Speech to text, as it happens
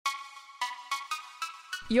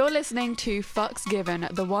You're listening to Fucks Given,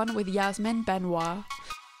 the one with Yasmin Benoit.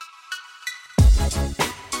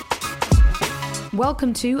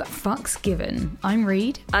 Welcome to Fucks Given. I'm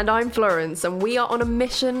Reed. And I'm Florence, and we are on a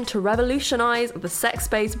mission to revolutionise the sex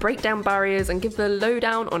space, break down barriers, and give the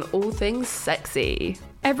lowdown on all things sexy.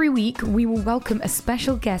 Every week, we will welcome a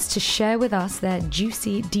special guest to share with us their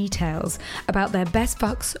juicy details about their best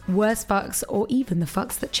fucks, worst fucks, or even the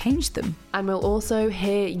fucks that changed them. And we'll also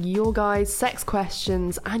hear your guys' sex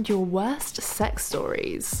questions and your worst sex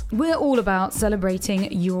stories. We're all about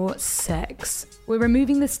celebrating your sex. We're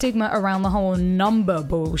removing the stigma around the whole number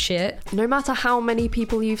bullshit. No matter how many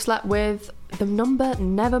people you've slept with, the number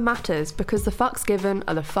never matters because the fucks given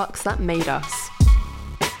are the fucks that made us.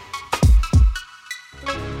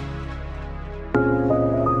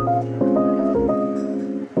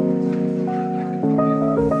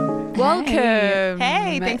 Welcome.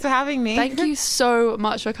 Hey, thanks for having me. Thank you so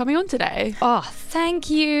much for coming on today. Oh, thank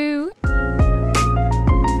you.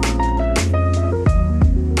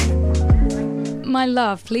 My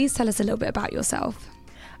love, please tell us a little bit about yourself.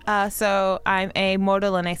 So I'm a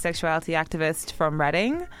model and asexuality activist from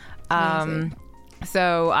Reading.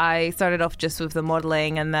 So I started off just with the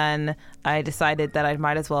modeling, and then I decided that I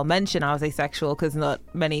might as well mention I was asexual because not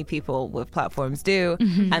many people with platforms do.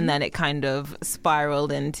 Mm-hmm. And then it kind of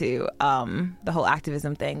spiraled into the whole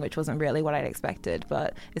activism thing, which wasn't really what I'd expected,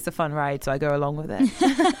 but it's a fun ride, so I go along with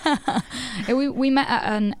it. we met at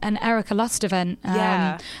an Erica Lust event,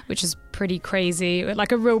 which is pretty crazy.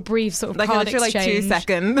 Like a real brief sort of like card literally exchange. like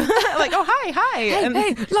 2 seconds. Like, oh, hi.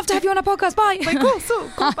 Hey, love to have you on our podcast. Bye. Like,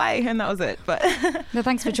 cool, bye. And that was it. But no,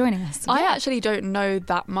 thanks for joining us. I actually don't know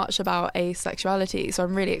that much about asexuality, so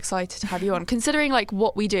I'm really excited to have you on. Considering like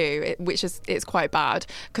what we do, it's quite bad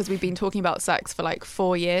because we've been talking about sex for like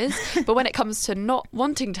 4 years. But when it comes to not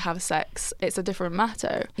wanting to have sex, it's a different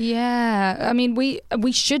matter. Yeah, I mean,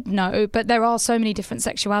 we should know, but there are so many different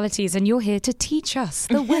sexualities, and you're here to teach us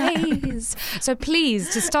the ways. So please,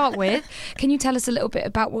 to start with, can you tell us a little bit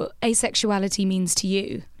about what asexuality means to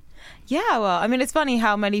you? Yeah, well, I mean, it's funny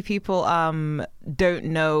how many people don't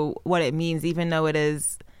know what it means, even though it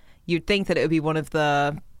is, you'd think that it would be one of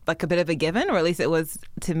the, like a bit of a given, or at least it was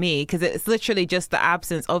to me, because it's literally just the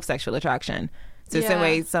absence of sexual attraction. So Yeah. same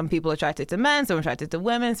way some people are attracted to men, some are attracted to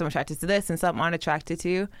women, some are attracted to this, and some aren't attracted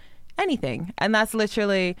to anything. And that's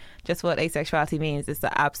literally just what asexuality means. It's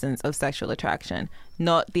the absence of sexual attraction,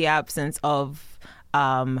 not the absence of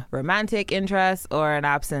romantic interest or an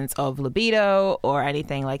absence of libido or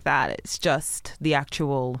anything like that. It's just the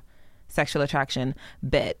actual sexual attraction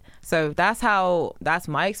bit. So that's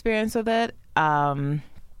my experience with it. And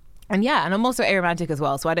I'm also aromantic as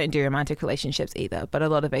well, so I don't do romantic relationships either, but a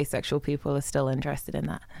lot of asexual people are still interested in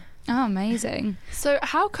that. Oh, amazing. So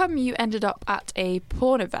how come you ended up at a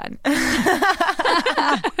porn event?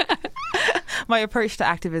 My approach to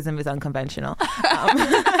activism is unconventional.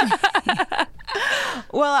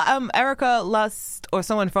 Well, Erica Lust, or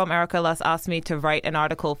someone from Erica Lust, asked me to write an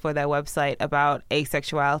article for their website about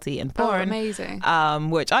asexuality in porn. Oh, amazing.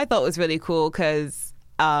 Which I thought was really cool because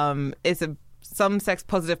some sex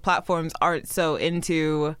positive platforms aren't so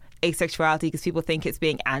into asexuality because people think it's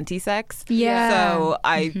being anti-sex. Yeah. So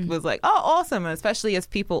I was like, oh, awesome. And especially as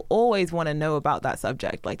people always want to know about that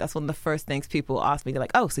subject. Like, that's one of the first things people ask me. They're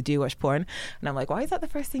like, oh, so do you watch porn? And I'm like, why is that the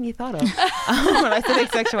first thing you thought of? When I said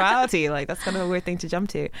asexuality, like, that's kind of a weird thing to jump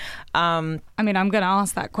to. I mean, I'm going to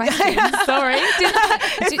ask that question. Sorry.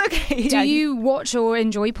 It's okay. Do you watch or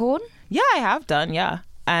enjoy porn? Yeah, I have done, yeah.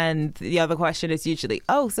 And the other question is usually,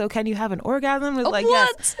 oh, so can you have an orgasm? It's like,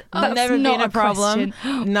 what? yes, That's never not been a problem.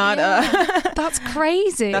 Not That's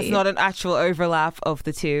crazy. That's not an actual overlap of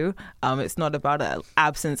the two. It's not about an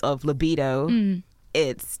absence of libido.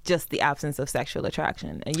 It's just the absence of sexual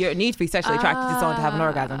attraction. And you need to be sexually attracted to someone to have an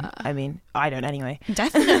orgasm. I mean, I don't anyway.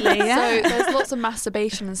 Definitely, yeah. So there's lots of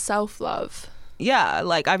masturbation and self-love. Yeah,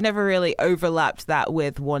 like I've never really overlapped that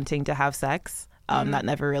with wanting to have sex. That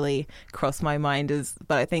never really crossed my mind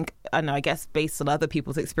but I think, I guess based on other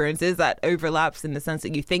people's experiences, that overlaps in the sense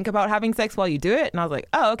that you think about having sex while you do it. And I was like,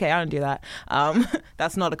 oh, okay, I don't do that.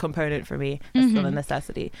 That's not a component for me. That's not a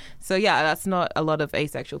necessity. So yeah, that's not a lot of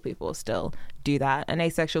asexual people still do that. And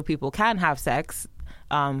asexual people can have sex.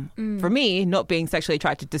 For me, not being sexually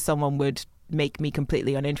attracted to someone would make me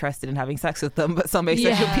completely uninterested in having sex with them, but some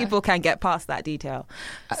asexual people can get past that detail.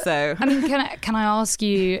 So I mean, can I ask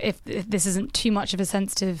you, if this isn't too much of a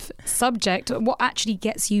sensitive subject, what actually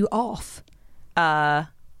gets you off?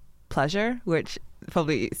 Pleasure, which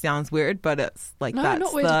probably sounds weird, but it's like, No, that's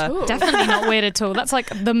not weird at all. Definitely not weird at all. That's like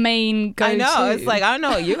the main go-to. I know, it's like, I don't know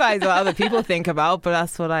what you guys or other people think about, but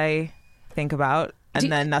that's what I think about,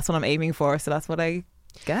 and then that's what I'm aiming for, so that's what I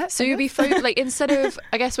get. So you'd be like, instead of,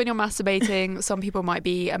 I guess when you're masturbating, some people might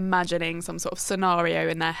be imagining some sort of scenario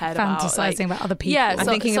in their head fantasizing about other people. Yeah, I'm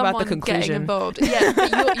thinking about the conclusion. Getting involved. Yeah,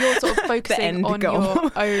 but you're sort of focusing on goal.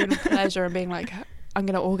 your own pleasure and being like, I'm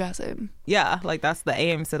gonna orgasm. Yeah, like that's the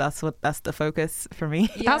aim. So that's the focus for me.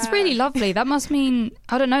 That's really lovely. That must mean,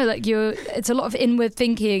 I don't know, like it's a lot of inward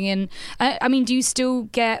thinking. And I mean, do you still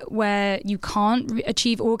get where you can't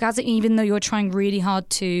achieve orgasm even though you're trying really hard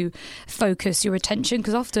to focus your attention?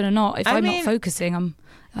 Because often or not, if I'm not focusing,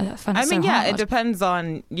 I find it so hard. It depends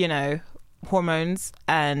on, hormones.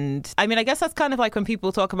 And I mean, I guess that's kind of like when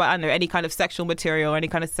people talk about, I don't know, any kind of sexual material or any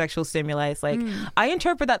kind of sexual stimuli. It's like, I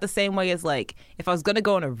interpret that the same way as like, if I was going to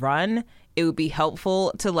go on a run, it would be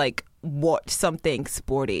helpful to like watch something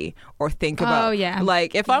sporty or think about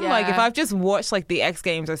like if I've just watched like the X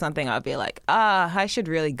Games or something, I'd be like, I should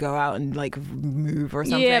really go out and like move or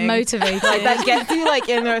something. Yeah, motivated. Like that gets you like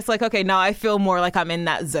in there. It's like, okay, now I feel more like I'm in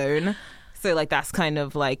that zone. So like that's kind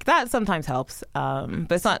of like that sometimes helps, but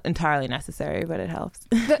it's not entirely necessary, but it helps.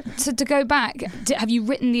 So to go back, have you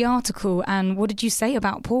written the article and what did you say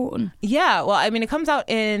about porn? Yeah, well, I mean, it comes out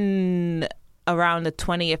in around the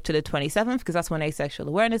 20th to the 27th because that's when Asexual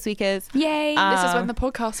Awareness Week is. Yay! This is when the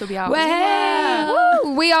podcast will be out.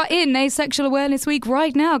 Woo! We are in Asexual Awareness Week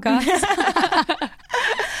right now, guys.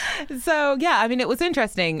 So yeah, I mean, it was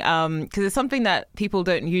interesting because it's something that people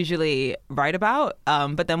don't usually write about.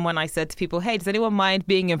 But then when I said to people, "Hey, does anyone mind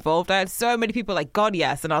being involved?" I had so many people like, "God,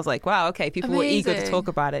 yes!" And I was like, "Wow, okay." People were eager to talk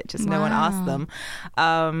about it, just no one asked them.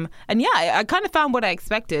 And yeah, I kind of found what I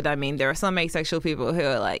expected. I mean, there are some asexual people who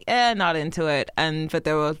are like, not into it, but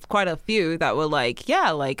there were quite a few that were like,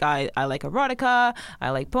 yeah, like I like erotica,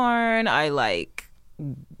 I like porn, I like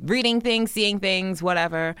reading things, seeing things,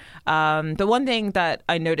 whatever. The one thing that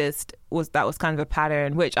I noticed was kind of a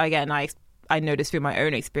pattern, which again I noticed through my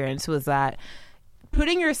own experience, was that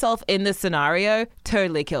putting yourself in the scenario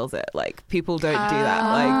totally kills it. Like people don't do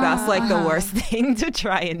that. Like that's like the worst thing to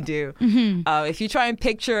try and do. If you try and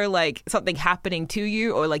picture like something happening to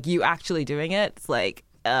you or like you actually doing it, it's like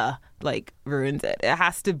ruins it. It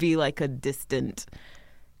has to be like a distant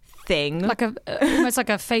thing, like almost like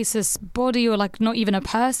a faceless body, or like not even a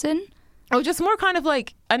person. Oh, just more kind of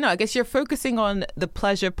like, I don't know, I guess you're focusing on the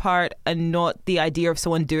pleasure part and not the idea of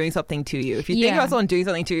someone doing something to you. If you think about someone doing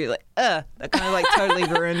something to you, like, that kind of like totally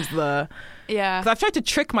ruins the... Yeah. Because I've tried to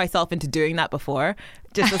trick myself into doing that before,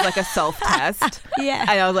 just as like a self-test. Yeah.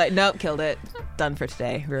 And I was like, nope, killed it. Done for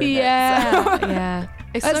today. Ruined it. So. Yeah.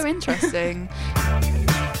 It's so interesting.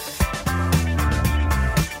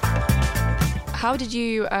 How did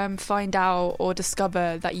you find out or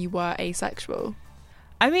discover that you were asexual?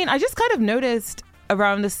 I mean, I just kind of noticed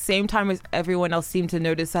around the same time as everyone else seemed to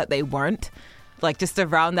notice that they weren't. Like just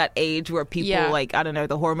around that age where people like, I don't know,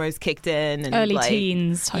 the hormones kicked in. And early like,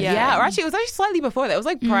 teens. Type. Yeah, or actually it was actually slightly before that. It was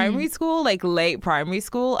like primary school, like late primary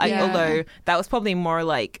school. Although that was probably more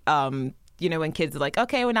like... when kids are like,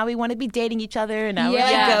 okay, well now we want to be dating each other and now we're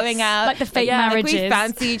like going out. Like the fake marriages. Like we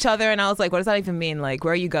fancy each other. And I was like, what does that even mean? Like,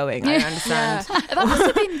 where are you going? I don't understand. Yeah. That must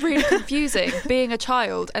have been really confusing, being a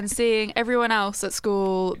child and seeing everyone else at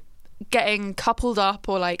school getting coupled up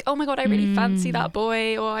or like, oh my God, I really fancy that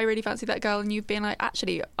boy or I really fancy that girl. And you've been like,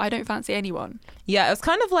 actually, I don't fancy anyone. Yeah, it was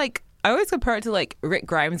kind of like, I always compare it to like Rick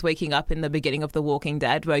Grimes waking up in the beginning of The Walking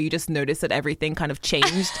Dead, where you just notice that everything kind of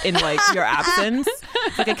changed in like your absence.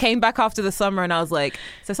 Like I came back after the summer and I was like,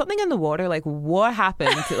 is there something in the water? Like what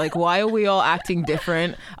happened? Like why are we all acting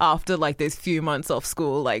different after like those few months off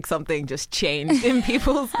school? Like something just changed in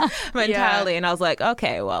people's mentality. And I was like,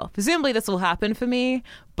 okay, well, presumably this will happen for me,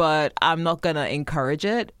 but I'm not going to encourage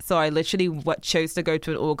it. So I literally chose to go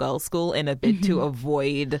to an all-girls school in a bid to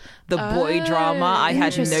avoid the boy drama I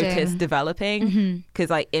had noticed developing, because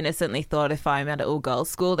I innocently thought if I'm at an all-girls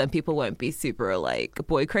school, then people won't be super like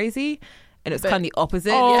boy crazy. And it's kind of the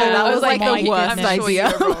opposite. Oh, so that was like the worst idea.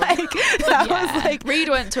 Sure was like Reed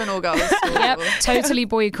went to an all-girls school. Yep, totally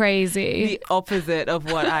boy crazy. The opposite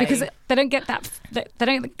of what because they don't get that. They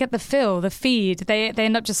don't get the feed. They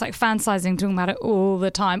end up just like fantasizing, talking about it all the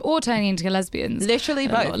time, or turning into lesbians. Literally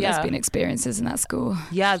both. Lesbian experiences in that school.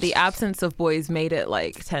 Yeah, the absence of boys made it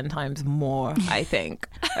like 10 times more, I think.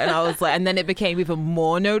 And I was like, and then it became even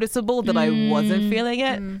more noticeable that I wasn't feeling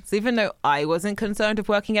it. So even though I wasn't concerned with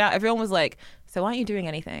working it out, everyone was like, so why aren't you doing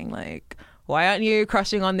anything? Like, why aren't you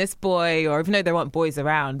crushing on this boy? Or even though there weren't boys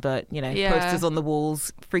around, but, you know, Yeah. posters on the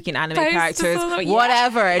walls, freaking anime Posters characters, on the-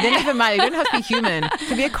 whatever. It didn't even matter. It didn't have to be human. It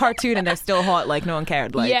could be a cartoon and they're still hot, like no one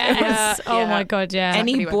cared. Like, yes. Yeah, Oh yeah. my God, yeah.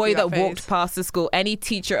 any Exactly, went boy through that that walked phase. past the school, any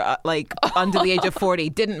teacher like under the age of 40,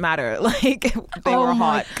 didn't matter. Like they oh were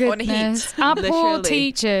my hot. On heat. goodness. Our poor Literally.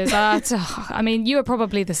 teachers. I mean, you were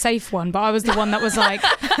probably the safe one, but I was the one that was like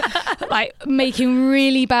making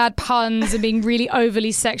really bad puns and being really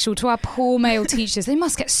overly sexual to our poor male teachers. They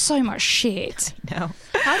must get so much shit. No.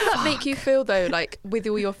 How did that make you feel though? Like with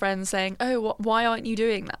all your friends saying, "Oh, why aren't you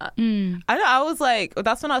doing that?" I know. I was like,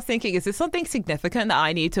 that's when I was thinking, is this something significant that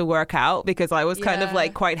I need to work out? Because I was kind of Yeah.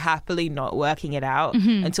 like quite happily not working it out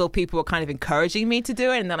until people were kind of encouraging me to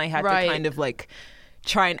do it. And then I had Right. to kind of like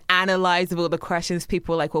try and analyze all the questions.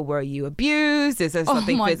 People were like, well, were you abused? Is there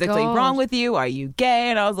something my physically God. wrong with you? Are you gay?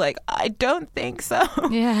 And I was like, I don't think so. I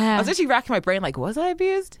Yeah. was literally racking my brain like, was I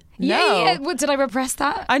abused? Yeah, No. yeah. What, did I repress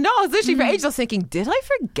that? I know. I was literally for ages I was thinking, did I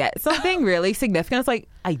forget something really significant? I was like,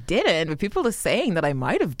 I didn't, but people are saying that I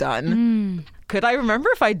might have done. Could I remember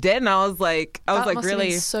if I did? And I was like, That must have really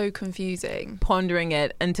been so confusing. pondering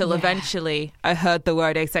it until Yeah. eventually I heard the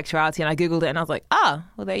word asexuality and I googled it and I was like, well,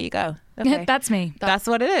 there you go. Okay. That's me. That's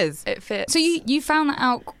what it is. It fits. So you found that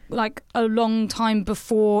out like a long time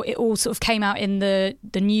before it all sort of came out in the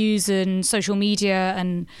news and social media,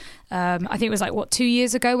 and I think it was like 2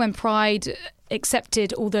 years ago when Pride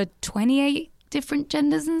accepted all the 28 different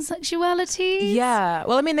genders and sexualities. Yeah.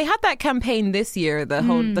 Well, I mean, they had that campaign this year, the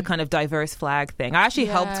whole the kind of diverse flag thing. I actually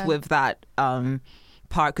helped Yeah. with that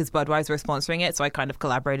part because Budweiser were sponsoring it, so I kind of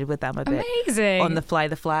collaborated with them a bit. Amazing. On the fly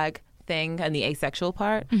the flag thing and the asexual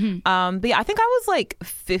part. But yeah, I think I was like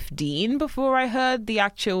 15 before I heard the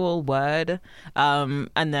actual word.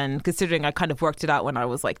 And then considering I kind of worked it out when I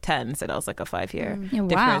was like 10, so that was like a 5-year Yeah,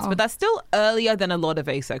 difference. wow. But that's still earlier than a lot of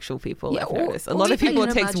asexual people, Yeah, I've or- noticed. A or lot of even people it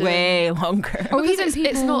can takes imagine- way longer. Or Because even it's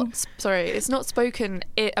people- not it's not spoken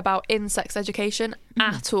about in sex education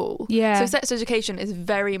at all. Yeah. So sex education is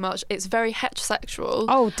very heterosexual.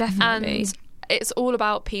 Oh, definitely. And it's all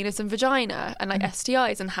about penis and vagina and like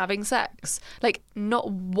STIs and having sex. Like not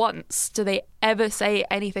once do they ever say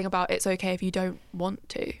anything about it's okay if you don't want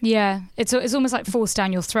to. Yeah, it's almost like forced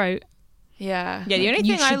down your throat. Yeah. Yeah, the only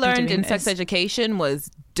You thing I should be learned doing in sex this. education was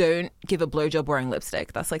don't give a blowjob wearing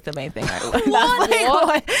lipstick. That's like the main thing I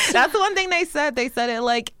learned. That's the one thing they said. They said it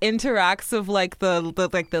like interacts with like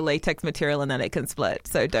the latex material and then it can split.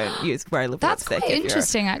 So don't use wear That's lipstick. quite if you're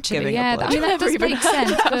interesting, actually. giving a Yeah, I mean blowjob. that does Never even make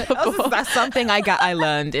sense. But That's something I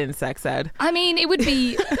learned in sex ed. I mean, it would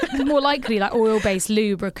be more likely like oil-based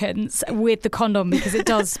lubricants with the condom because it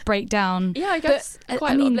does break down. Yeah, I guess But,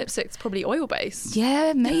 quite I a lot mean- of lipstick's probably oil based.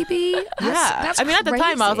 Yeah, maybe. That's I mean, at the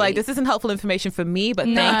time, I was like, crazy. "This isn't helpful information for me," but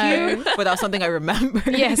No. thank you. But that was something I remember.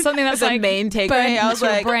 Yeah, something that's the like main takeaway. burnt I was into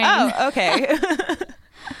your like, brain. "Oh, okay."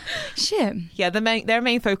 Shit. Yeah, their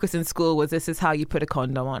main focus in school was this is how you put a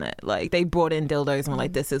condom on it. Like they brought in dildos and were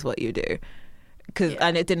like, "This is what you do."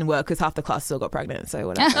 And it didn't work because half the class still got pregnant. So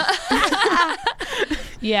whatever.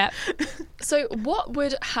 Yeah. So what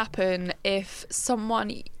would happen if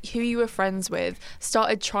someone who you were friends with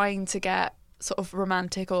started trying to get sort of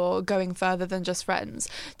romantic or going further than just friends?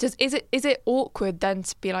 Is it awkward then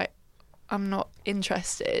to be like, I'm not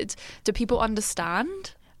interested? Do people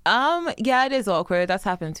understand? Yeah, it is awkward. That's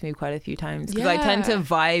happened to me quite a few times because I tend to Yeah.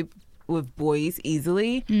 vibe with boys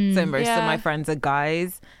easily. So most of Yeah. my friends are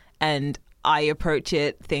guys, and I approach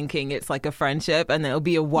it thinking it's like a friendship, and then it'll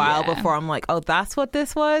be a while Yeah. before I'm like, oh, that's what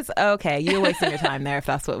this was? Okay, you're wasting your time there if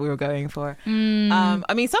that's what we were going for.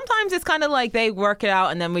 I mean, sometimes it's kind of like they work it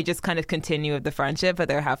out and then we just kind of continue with the friendship, but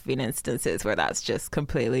there have been instances where that's just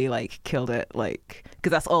completely like killed it, like, because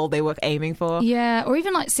that's all they were aiming for. Yeah, or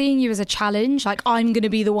even like seeing you as a challenge, like I'm going to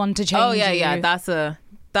be the one to change Oh, yeah, you. yeah.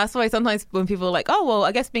 That's why sometimes when people are like, oh, well,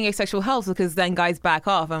 I guess being asexual helps because then guys back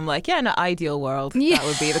off. I'm like, yeah, in an ideal world, Yeah. that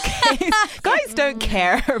would be the case. Guys don't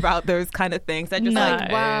care about those kind of things. They're just No. like,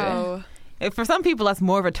 Wow. for some people, that's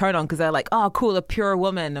more of a turn on because they're like, oh, cool, a pure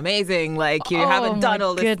woman, amazing. Like, you Oh, haven't done my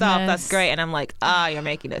all this stuff. That's goodness. great. And I'm like, you're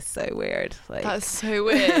making this so weird. Like, That's so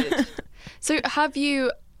weird. So have you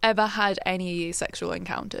ever had any sexual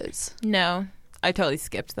encounters? no. I totally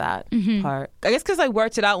skipped that Mm-hmm. part. I guess because I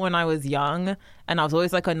worked it out when I was young and I was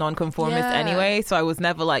always like a nonconformist Yeah. anyway. So I was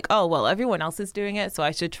never like, oh, well, everyone else is doing it. So I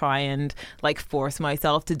should try and like force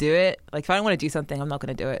myself to do it. Like if I don't want to do something, I'm not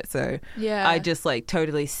going to do it. So Yeah. I just like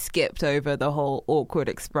totally skipped over the whole awkward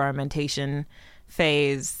experimentation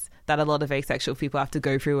phase that a lot of asexual people have to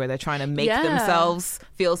go through where they're trying to make Yeah. themselves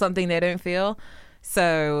feel something they don't feel.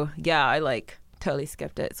 So yeah, I like totally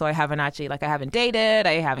skipped it. So I haven't actually I haven't dated,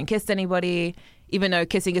 I haven't kissed anybody, even though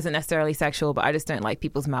kissing isn't necessarily sexual, but I just don't like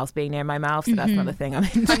people's mouths being near my mouth, so that's not a thing I'm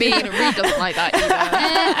into. I mean, Reed doesn't like that either.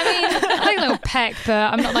 I like a little peck,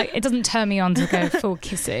 but I'm not like, it doesn't turn me on to go full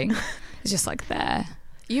kissing. It's just like there.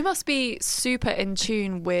 You must be super in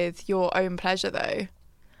tune with your own pleasure, though.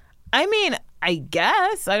 I mean, I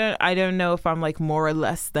guess I don't know if I'm like more or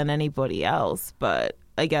less than anybody else, but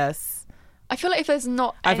I guess I feel like if there's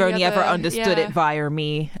not, I've only ever understood it via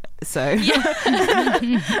me. So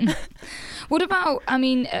What about, I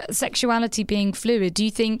mean, sexuality being fluid? Do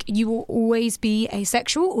you think you will always be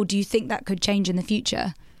asexual, or do you think that could change in the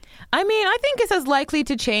future? I mean, I think it's as likely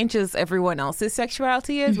to change as everyone else's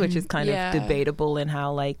sexuality is, which is kind of debatable in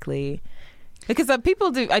how likely. Because I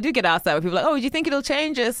do get asked that where people are like, oh, do you think it'll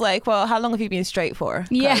change? It's like, well, how long have you been straight for?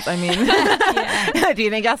 Yeah. I mean, do you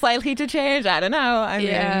think that's likely to change? I don't know. I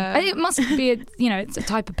mean, it must be, it's a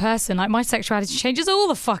type of person. Like, my sexuality changes all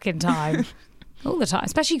the fucking time. All the time.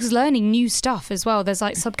 Especially because learning new stuff as well. There's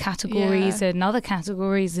like subcategories and other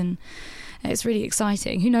categories, and it's really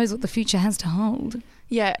exciting. Who knows what the future has to hold?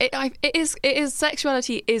 Yeah, it is.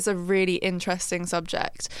 Sexuality is a really interesting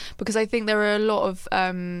subject, because I think there are a lot of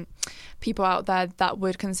people out there that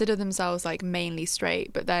would consider themselves like mainly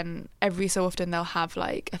straight, but then every so often they'll have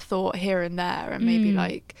like a thought here and there, and maybe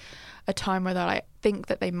like a time where they like think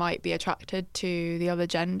that they might be attracted to the other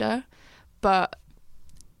gender, but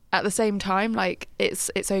at the same time, like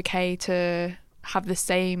it's okay to have the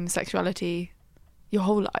same sexuality your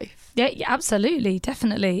whole life. Yeah, absolutely,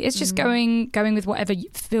 definitely. It's just going with whatever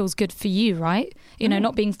feels good for you, right?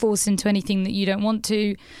 Not being forced into anything that you don't want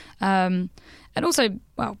to, and also,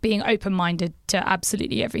 well, being open-minded to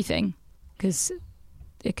absolutely everything, because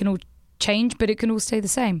it can all change, but it can all stay the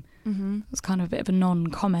same. It's kind of a bit of a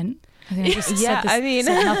non-comment. I think I just said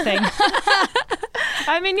nothing.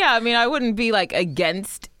 I mean, I wouldn't be like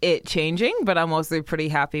against it changing, but I'm also pretty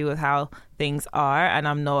happy with how things are, and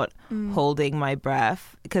I'm not holding my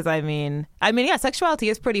breath, because I mean, sexuality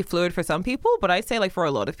is pretty fluid for some people, but I'd say like for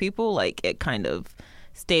a lot of people, like it kind of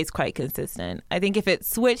stays quite consistent. I think if it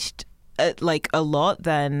switched like a lot,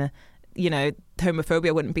 then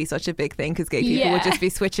homophobia wouldn't be such a big thing, because gay people would just be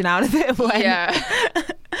switching out of it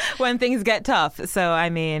when things get tough. So I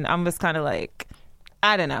mean, I'm just kind of like,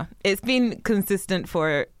 I don't know. It's been consistent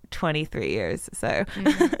for 23 years. So,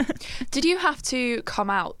 Did you have to come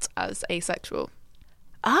out as asexual?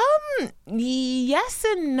 Yes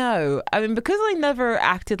and no. I mean, because I never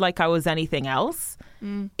acted like I was anything else.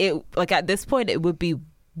 It like at this point, it would be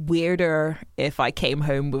weirder if I came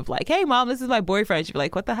home with like, hey mom, this is my boyfriend. She'd be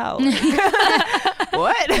like, what the hell?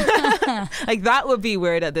 What? Like that would be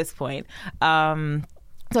weird at this point.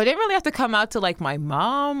 So I didn't really have to come out to like my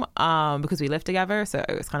mom because we lived together, so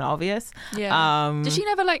it was kind of obvious. Yeah. Did she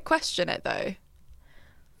never like question it though?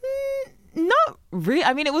 Not really.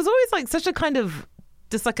 I mean, it was always like such a kind of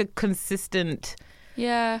just like a consistent thing.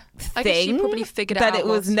 I guess she probably figured that out it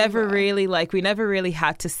was never really like, we never really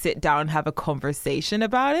had to sit down and have a conversation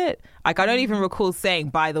about it. Like I don't even recall saying,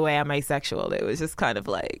 by the way, I'm asexual. It was just kind of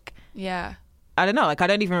like, I don't know, like I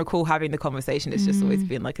don't even recall having the conversation. It's just always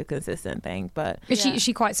been like a consistent thing. But is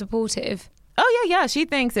she quite supportive? Oh yeah, she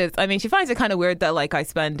thinks it's, I mean, she finds it kind of weird that like I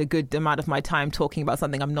spend a good amount of my time talking about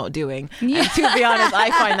something I'm not doing. And to be honest,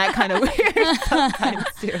 I find that kind of weird sometimes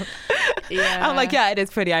too. Yeah. I'm like, it is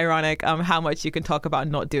pretty ironic how much you can talk about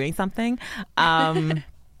not doing something.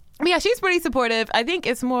 Yeah, she's pretty supportive. I think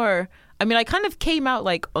it's more, I mean, I kind of came out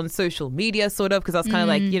like on social media sort of, because I was kind of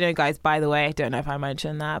like, guys, by the way, I don't know if I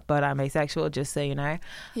mentioned that, but I'm asexual, just so you know.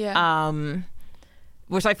 Yeah.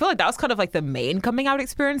 Which I feel like that was kind of like the main coming out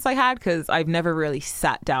experience I had, because I've never really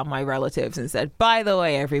sat down my relatives and said, by the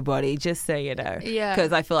way, everybody, just so you know. Yeah.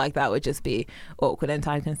 Because I feel like that would just be awkward and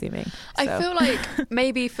time consuming. So. I feel like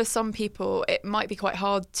maybe for some people it might be quite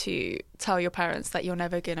hard to tell your parents that you're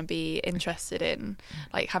never going to be interested in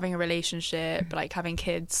like having a relationship, like having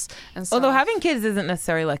kids and stuff. Although having kids isn't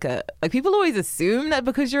necessarily like people always assume that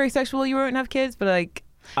because you're asexual you won't have kids, but like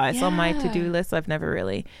it's on my to-do list. I've never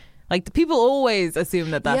really... Like, the people always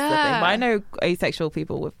assume that that's the thing. But I know asexual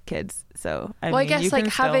people with kids, so... I guess, like,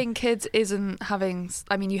 having kids isn't having...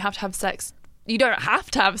 I mean, you have to have sex... You don't have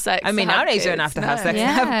to have sex. I mean, nowadays you don't have to have sex to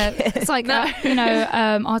have kids. It's like,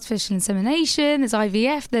 artificial insemination, there's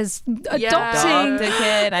IVF, there's adopting a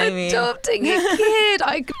kid. Adopting a kid.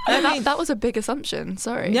 That was a big assumption,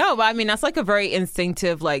 sorry. No, but I mean, that's like a very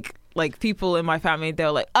instinctive, like people in my family, they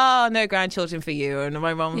were like, oh, no grandchildren for you. And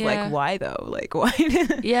my mom was like, why though? Like, why?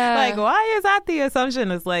 Like, why is that the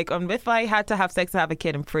assumption? It's like, if I had to have sex to have a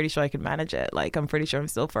kid, I'm pretty sure I could manage it. Like, I'm pretty sure I'm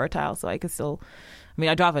still fertile, so I could still... I mean,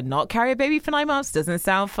 I'd rather not carry a baby for 9 months. Doesn't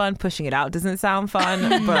sound fun. Pushing it out doesn't sound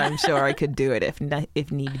fun. But I'm sure I could do it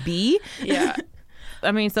if need be. Yeah.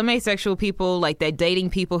 I mean, some asexual people, like, they're dating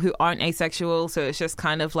people who aren't asexual, so it's just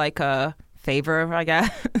kind of like a favor, I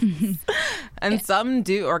guess. And some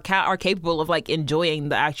do or are capable of like enjoying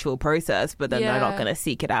the actual process, but then they're not going to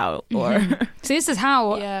seek it out. Or So this is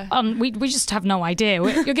how we just have no idea.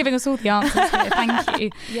 You're giving us all the answers here. Thank you.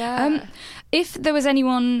 Yeah. If there was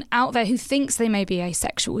anyone out there who thinks they may be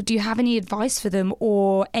asexual, do you have any advice for them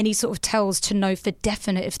or any sort of tells to know for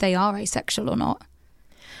definite if they are asexual or not?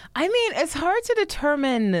 I mean, it's hard to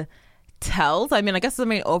determine tells. I mean, I guess the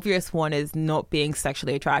main obvious one is not being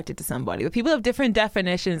sexually attracted to somebody, but people have different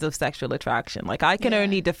definitions of sexual attraction. Like, I can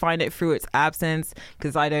only define it through its absence,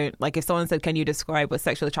 because I don't, like, if someone said, can you describe what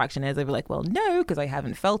sexual attraction is, I'd be like, well, no, because I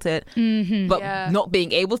haven't felt it. But not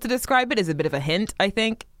being able to describe it is a bit of a hint, I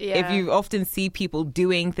think. If you often see people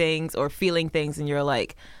doing things or feeling things and you're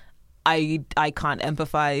like, I can't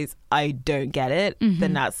empathize, I don't get it,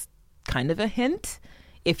 then that's kind of a hint.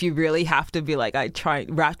 If you really have to be like, trying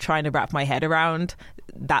to wrap my head around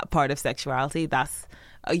that part of sexuality, that's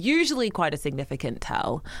usually quite a significant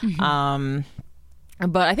tell.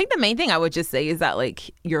 But I think the main thing I would just say is that,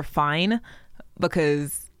 like, you're fine,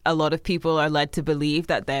 because a lot of people are led to believe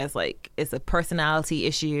that there's like, it's a personality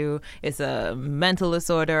issue, it's a mental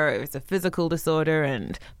disorder, it's a physical disorder,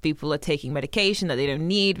 and people are taking medication that they don't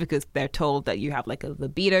need because they're told that you have like a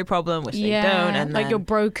libido problem, which they don't. And like, then, you're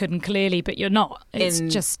broken clearly, but you're not. It's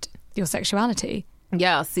just your sexuality.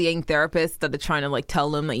 Yeah, seeing therapists that are trying to like tell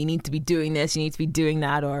them that you need to be doing this, you need to be doing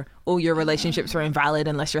that, or all your relationships are invalid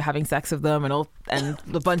unless you're having sex with them, and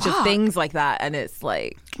a bunch of things like that. And it's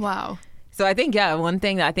like, wow. So I think, one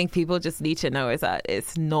thing that I think people just need to know is that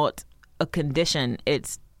it's not a condition.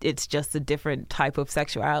 It's just a different type of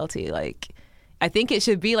sexuality. Like, I think it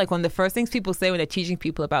should be like one of the first things people say when they're teaching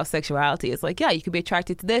people about sexuality is like, yeah, you could be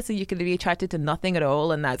attracted to this and you could be attracted to nothing at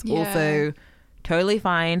all. And that's also totally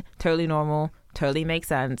fine, totally normal, totally makes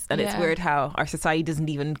sense. And it's weird how our society doesn't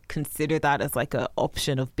even consider that as like an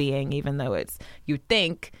option of being, even though you'd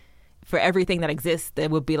think for everything that exists, there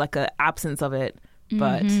would be like an absence of it.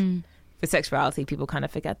 But for sexuality, people kind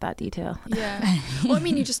of forget that detail. Yeah. Well, I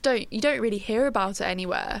mean, you don't really hear about it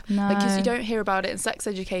anywhere. No. Like, 'cause you don't hear about it in sex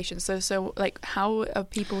education. So like, how are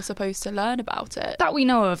people supposed to learn about it? That we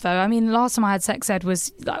know of, though. I mean, last time I had sex ed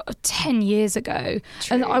was like 10 years ago.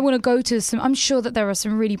 True. And I want to go to I'm sure that there are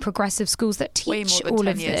some really progressive schools that teach way more than all 10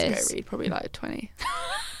 of years this. ago, really, probably like 20.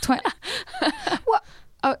 What?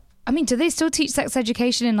 I mean, do they still teach sex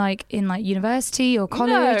education in university or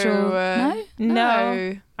college?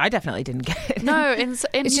 No. I definitely didn't get it. No, in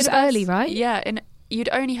It's just early, right? Yeah, you'd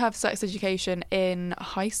only have sex education in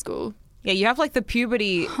high school. Yeah, you have like the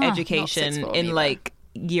puberty Not education sixth form in either. like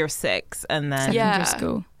year 6, and then Secondary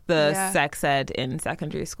school. the sex ed in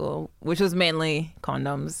secondary school, which was mainly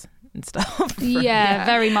condoms and stuff. Yeah,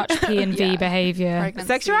 very much P&V Yeah. behaviour. Pregnancy,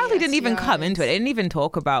 Sexuality didn't even come STIs. into it. It didn't even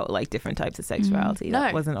talk about like different types of sexuality. That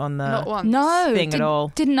No, wasn't on the Not once. No, thing at all.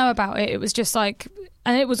 Didn't know about it. It was just like,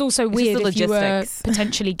 and it was also It's weird just if the you were logistics.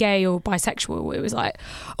 potentially gay or bisexual. It was like,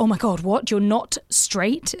 oh my god, what? You're not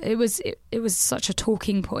straight? It was such a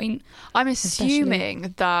talking point. I'm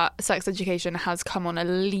assuming that sex education has come on a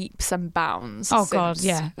leaps and bounds. Oh, God, since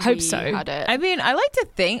yeah. Hope we so. Had it. I mean, I like to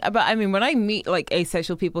think about, I mean, when I meet like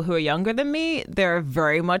asexual people who are younger than me, they're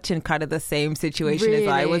very much in kind of the same situation as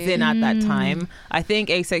I was Really? in at that time. I think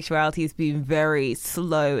asexuality has been very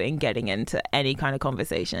slow in getting into any kind of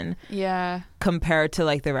conversation yeah. compared to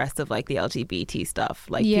like the rest of like the LGBT stuff.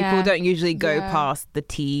 Like, Yeah. people don't usually go Yeah. past the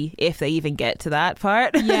T, if they even get to that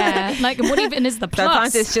part. Yeah, like what even is the plus?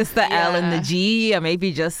 Sometimes it's just the L and the Yeah. G, or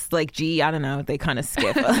maybe just like G. I don't know. They kind of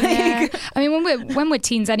skip. Yeah. I mean, when we're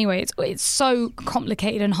teens anyway, it's so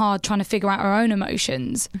complicated and hard trying to figure out our own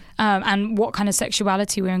emotions and what kind of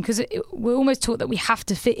sexuality we're in, because we're almost taught that we have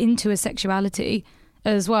to fit into a sexuality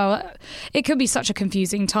as well. It can be such a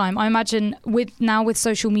confusing time. I imagine with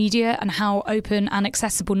social media and how open and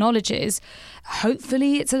accessible knowledge is,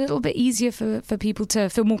 hopefully it's a little bit easier for people to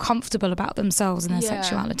feel more comfortable about themselves and their Yeah.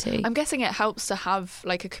 sexuality. I'm guessing it helps to have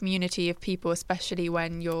like a community of people, especially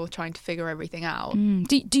when you're trying to figure everything out.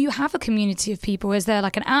 Do you have a community of people? Is there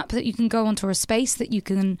like an app that you can go onto, or a space that you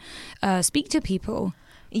can speak to people?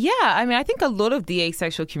 Yeah, I mean, I think a lot of the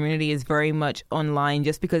asexual community is very much online,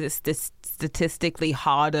 just because it's statistically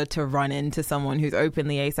harder to run into someone who's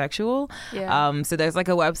openly asexual. Yeah. So there's like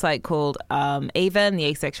a website called AVEN, the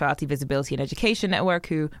Asexuality Visibility and Education Network,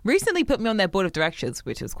 who recently put me on their board of directors,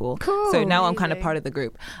 which is cool. Cool. So now I'm kind of Amazing. part of the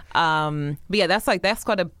group. But yeah, that's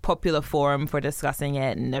quite a popular forum for discussing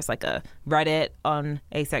it. And there's like a Reddit on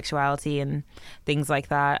asexuality and things like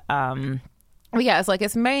that. But yeah,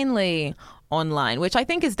 it's mainly online, which I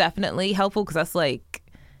think is definitely helpful, because that's like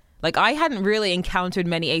like I hadn't really encountered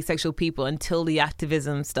many asexual people until the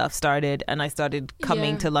activism stuff started, and I started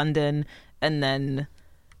coming to London, and then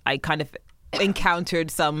I kind of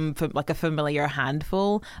encountered some like a familiar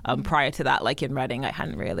handful. Prior to that, like in Reading, I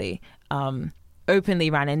hadn't really openly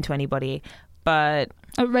ran into anybody. But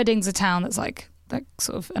Reading's a town that's like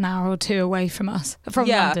sort of an hour or two away from us, from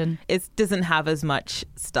London. It doesn't have as much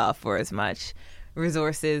stuff or as much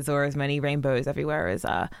resources or as many rainbows everywhere as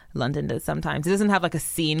London does sometimes. It doesn't have like a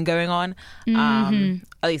scene going on,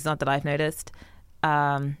 at least not that I've noticed.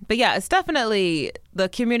 But yeah, it's definitely, the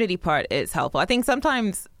community part is helpful. I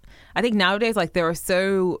think nowadays, like, there are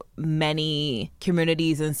so many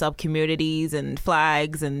communities and sub-communities and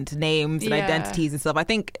flags and names and identities and stuff. I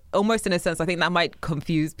think almost in a sense, I think that might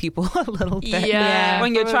confuse people a little bit. Yeah,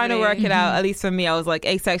 when you're trying to work it out, at least for me, I was like,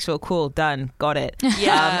 asexual, cool, done, got it.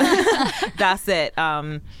 Yeah. That's it.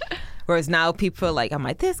 Whereas now people are like, am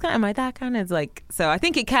I this kind? Am I that kind? It's like, so I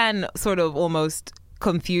think it can sort of almost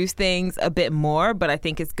confuse things a bit more, but I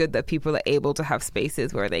think it's good that people are able to have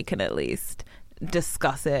spaces where they can at least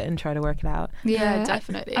discuss it and try to work it out. Yeah,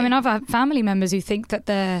 definitely. I mean, I've had family members who think that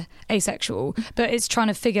they're asexual, but it's trying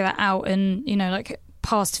to figure that out, and like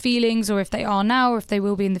past feelings, or if they are now or if they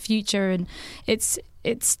will be in the future, and it's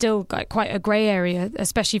still like quite a grey area,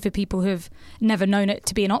 especially for people who have never known it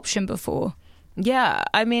to be an option before. Yeah,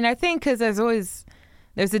 I mean, I think because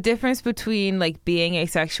there's a difference between like being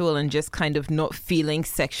asexual and just kind of not feeling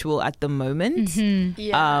sexual at the moment.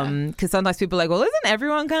 Yeah. Because sometimes people are like, well, isn't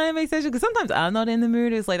everyone kind of asexual? Because sometimes I'm not in the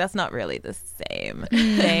mood. It's like, that's not really the same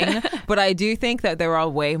thing. But I do think that there are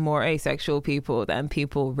way more asexual people than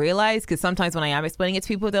people realize. Because sometimes when I am explaining it to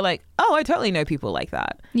people, they're like, oh, I totally know people like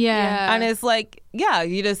that. Yeah. And it's like, yeah,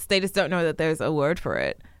 they just don't know that there's a word for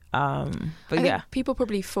it. But I yeah, think people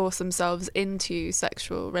probably force themselves into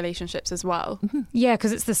sexual relationships as well. Yeah,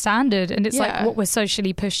 because it's the standard, and it's like what we're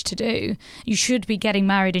socially pushed to do. You should be getting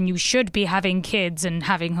married, and you should be having kids and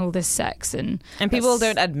having all this sex, and people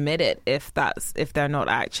don't admit it if they're not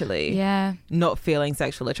actually not feeling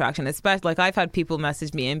sexual attraction. Especially, like, I've had people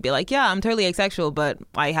message me and be like, yeah, I'm totally asexual, but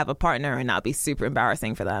I have a partner, and that'd be super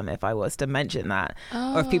embarrassing for them if I was to mention that,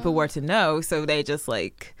 or if people were to know. So they just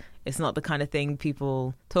like, it's not the kind of thing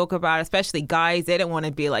people talk about, especially guys. They don't want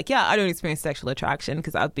to be like, yeah, I don't experience sexual attraction,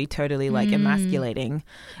 because that would be totally like emasculating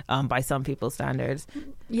by some people's standards.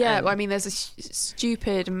 Yeah, well, I mean, there's a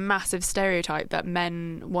stupid, massive stereotype that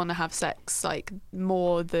men want to have sex like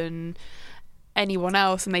more than anyone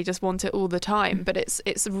else, and they just want it all the time. But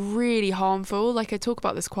it's really harmful. Like, I talk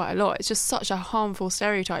about this quite a lot. It's just such a harmful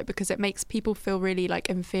stereotype, because it makes people feel really like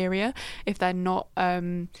inferior if they're not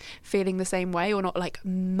feeling the same way, or not like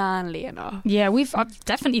manly enough. Yeah, I've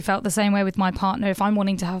definitely felt the same way with my partner. If I'm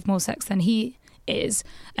wanting to have more sex than he is,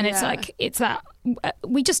 and it's like, it's that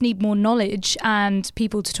we just need more knowledge and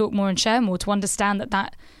people to talk more and share more, to understand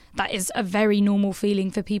that is a very normal feeling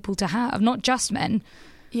for people to have, not just men.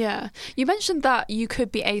 Yeah. You mentioned that you could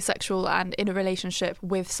be asexual and in a relationship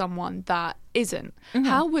with someone that isn't.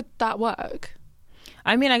 How would that work?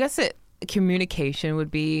 I mean, I guess communication would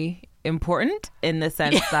be important, in the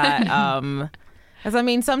sense that, as I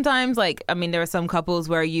mean, sometimes, like, I mean, there are some couples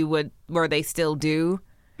where they still do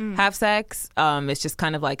have sex. It's just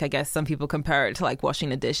kind of like, I guess some people compare it to like washing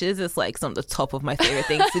the dishes. It's like some of the top of my favorite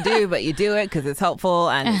things to do, but you do it because it's helpful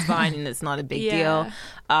and it's fine and it's not a big deal.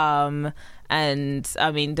 And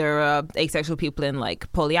I mean, there are asexual people in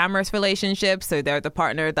like polyamorous relationships, so they're the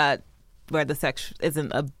partner where the sex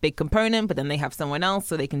isn't a big component, but then they have someone else,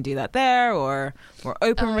 so they can do that there, or more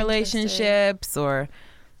open relationships, or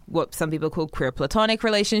what some people call queer platonic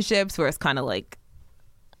relationships, where it's kind of like,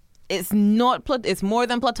 it's more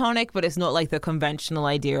than platonic, but it's not like the conventional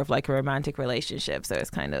idea of like a romantic relationship. So it's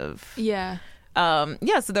kind of so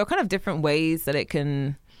there are kind of different ways that it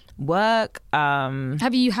can work.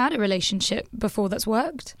 Have you had a relationship before that's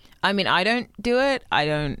worked? I mean, I don't do it. I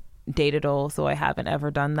don't date at all, so I haven't ever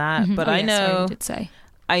done that. But I know, sorry, you did say.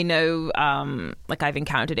 I know, like, I've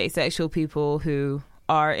encountered asexual people who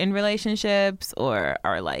are in relationships or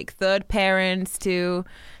are like third parents to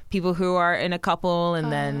people who are in a couple,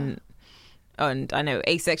 and I know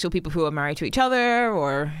asexual people who are married to each other,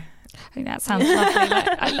 or I think that sounds lovely.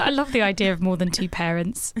 Like, I love the idea of more than two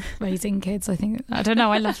parents raising kids. I don't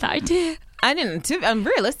know, I love that idea.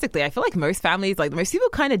 Realistically, I feel like most families, like most people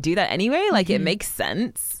kind of do that anyway. Like, it makes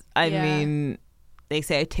sense. I mean, they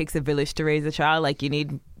say it takes a village to raise a child. Like, you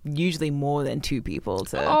need usually more than two people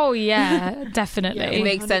to. Oh yeah, definitely. It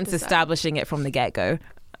makes 100%. sense establishing it from the get-go.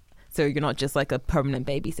 So you're not just like a permanent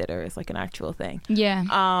babysitter. It's like an actual thing. Yeah.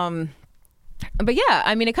 But yeah,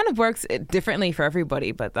 I mean, it kind of works differently for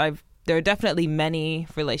everybody. But there are definitely many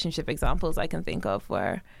relationship examples I can think of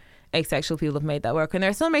where asexual people have made that work. And there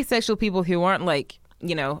are some asexual people who aren't like,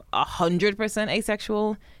 100%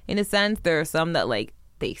 asexual in a sense. There are some that like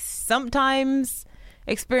they sometimes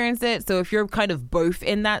experience it. So if you're kind of both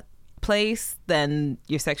in that place, then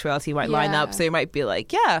your sexuality might line up. So you might be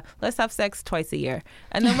like, yeah, let's have sex twice a year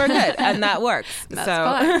and then we're good. And that works. That's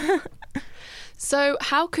fine. So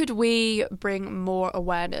how could we bring more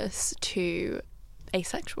awareness to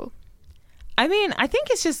asexual? I mean, I think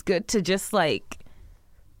it's just good to just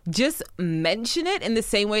mention it in the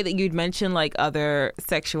same way that you'd mention like other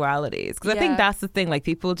sexualities. Because I think that's the thing, like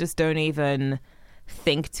people just don't even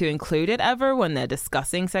think to include it ever when they're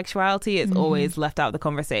discussing sexuality. It's always left out of the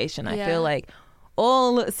conversation. I feel like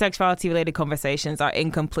all sexuality related conversations are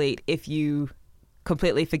incomplete if you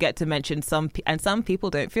completely forget to mention some people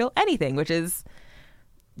don't feel anything, which is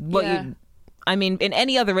what I mean, in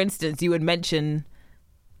any other instance you would mention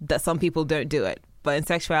that some people don't do it, but in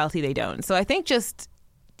sexuality they don't. So I think just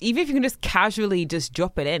even if you can just casually just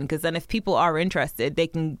drop it in, because then if people are interested, they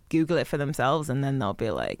can Google it for themselves and then they'll be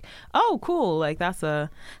like, oh, cool, like that's a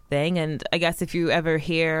thing. And I guess if you ever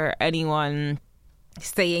hear anyone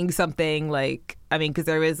saying something like, I mean, because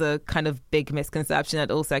there is a kind of big misconception that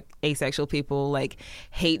all asexual people like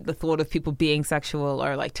hate the thought of people being sexual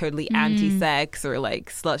or like totally anti-sex or like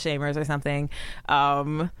slut shamers or something,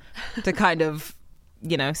 to kind of,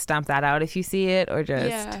 stamp that out if you see it, or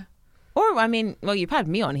just... Or, I mean, well, you've had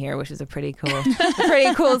me on here, which is a pretty cool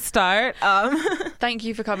start. Thank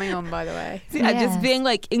you for coming on, by the way. Just being,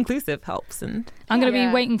 like, inclusive helps. And I'm going to be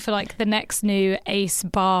waiting for, like, the next new Ace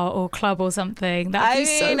bar or club or something. That'd be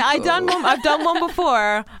so cool. I've done one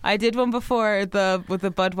before. I did one before with the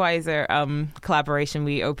Budweiser collaboration.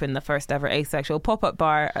 We opened the first ever asexual pop-up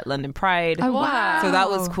bar at London Pride. Oh, wow. So that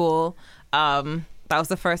was cool. That was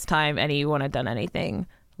the first time anyone had done anything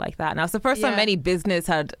like that. And that was the first time any business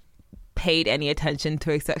had paid any attention to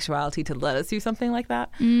asexuality to let us do something like that,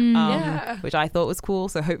 which I thought was cool.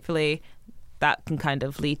 So hopefully that can kind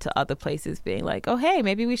of lead to other places being like, oh, hey,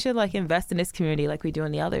 maybe we should like invest in this community like we do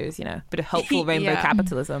in the others, bit of helpful rainbow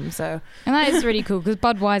capitalism. So, and that is really cool because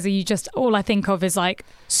Budweiser, all I think of is like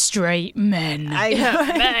straight men,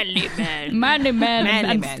 manly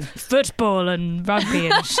men, football and rugby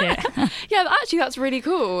and shit. Yeah, actually, that's really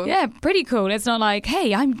cool. Yeah, pretty cool. It's not like,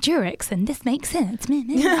 hey, I'm Durex and this makes sense.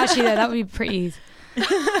 Actually, that would be pretty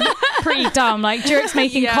dumb. Like Durex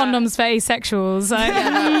making condoms for asexuals. Like,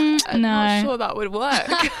 I'm not sure that would work.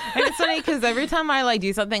 And it's funny because every time I like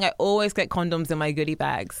do something, I always get condoms in my goodie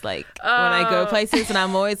bags. Like when I go places, and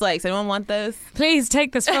I'm always like, does anyone want this? Please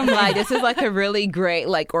take this from me. Like this is like a really great,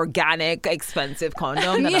 like organic, expensive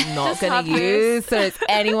condom that I'm not going to use. So does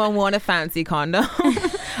anyone want a fancy condom?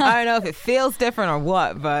 I don't know if it feels different or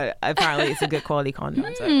what, but apparently it's a good quality condom.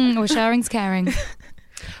 So. Well, sharing's caring.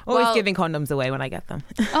 Always giving condoms away when I get them.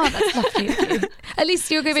 Oh, that's lovely of you. At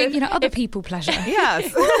least you're giving, other people pleasure.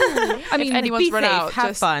 Yes. I mean, if anyone's run out,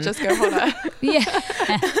 have fun. Just go holler. Yeah.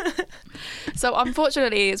 So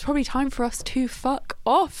unfortunately, it's probably time for us to fuck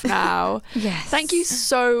off now. Yes. Thank you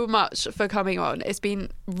so much for coming on. It's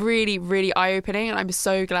been really, really eye-opening, and I'm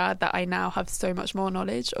so glad that I now have so much more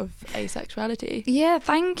knowledge of asexuality. Yeah,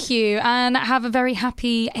 thank you. And have a very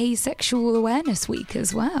happy Asexual Awareness Week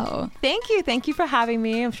as well. Thank you. Thank you for having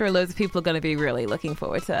me. I'm sure loads of people are going to be really looking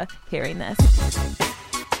forward to hearing this.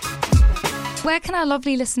 Where can our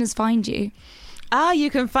lovely listeners find you? You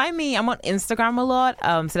can find me. I'm on Instagram a lot.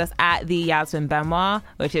 So that's at the Yasmin Benoit,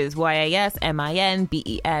 which is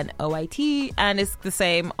YASMINBENOIT, and it's the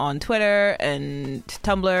same on Twitter and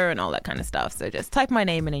Tumblr and all that kind of stuff. So just type my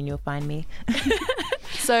name in and you'll find me.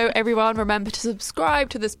 So everyone, remember to subscribe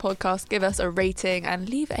to this podcast, give us a rating, and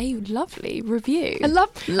leave a lovely review. A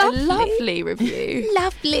lovely review.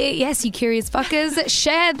 Lovely. Yes, you curious fuckers.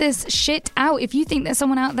 Share this shit out. If you think there's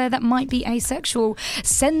someone out there that might be asexual,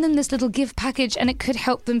 send them this little gift package, and it could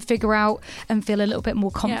help them figure out and feel a little bit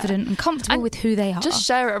more confident and comfortable with who they are. Just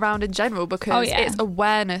share it around in general because it's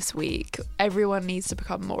Awareness Week. Everyone needs to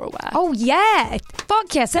become more aware. Oh, yeah.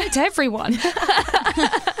 Fuck yeah. Send it to everyone.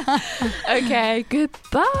 Okay, goodbye.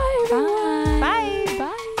 Bye. Bye.